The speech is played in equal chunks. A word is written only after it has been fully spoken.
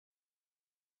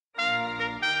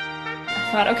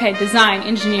thought, okay, design,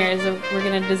 engineers, we're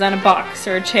going to design a box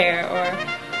or a chair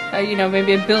or, you know,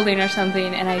 maybe a building or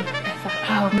something. And I thought,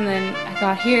 oh, and then I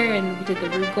got here and we did the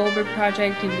Rube Goldberg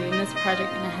project and doing this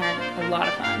project, and I had a lot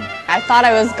of fun. I thought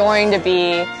I was going to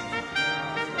be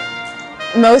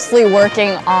mostly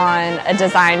working on a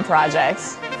design project.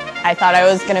 I thought I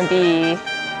was going to be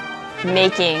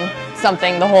making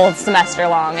something the whole semester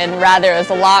long, and rather it was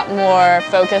a lot more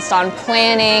focused on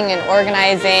planning and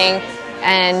organizing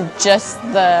and just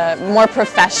the more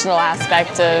professional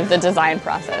aspect of the design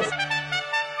process.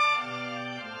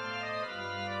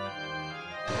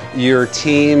 Your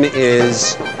team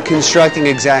is constructing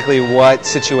exactly what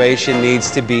situation needs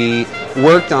to be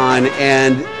worked on,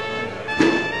 and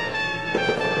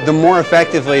the more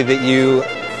effectively that you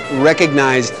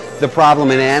recognize the problem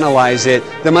and analyze it,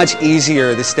 the much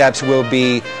easier the steps will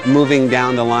be moving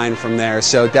down the line from there.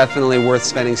 So definitely worth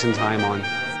spending some time on.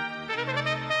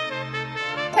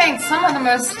 I think some of the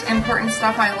most important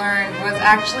stuff I learned was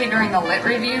actually during the lit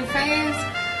review phase.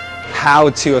 How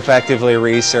to effectively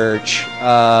research,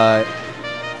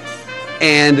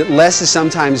 and less is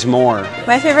sometimes more.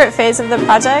 My favorite phase of the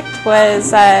project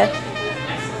was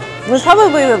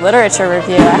probably the literature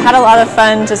review. I had a lot of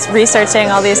fun just researching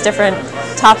all these different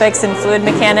topics in fluid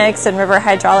mechanics and river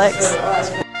hydraulics.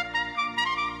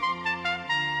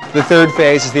 The third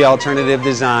phase is the alternative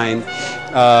design,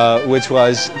 which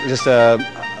was just a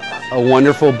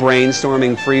wonderful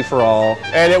brainstorming free-for-all.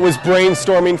 And it was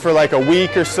brainstorming for like a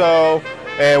week or so,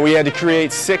 and we had to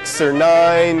create 6 or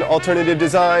 9 alternative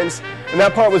designs, and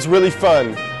that part was really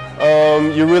fun.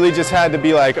 You really just had to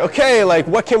be like, okay, like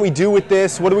what can we do with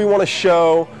this? What do we want to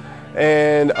show?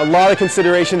 And a lot of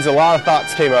considerations, a lot of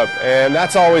thoughts came up, and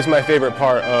that's always my favorite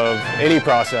part of any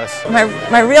process.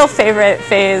 My real favorite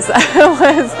phase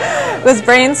was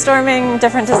brainstorming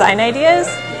different design ideas,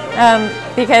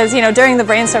 because you know, during the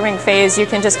brainstorming phase you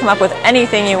can just come up with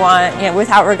anything you want, you know,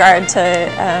 without regard to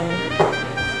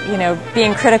you know,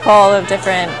 being critical of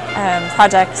different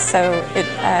projects. So it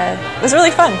was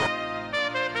really fun.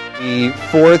 The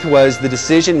fourth was the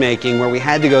decision making, where we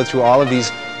had to go through all of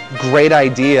these great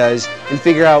ideas and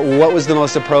figure out what was the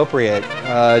most appropriate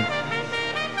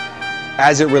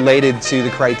as it related to the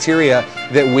criteria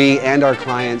that we and our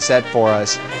client set for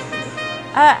us.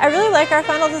 I really like our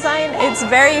final design. It's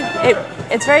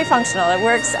very functional. It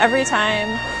works every time,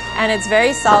 and it's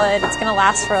very solid. It's going to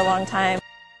last for a long time.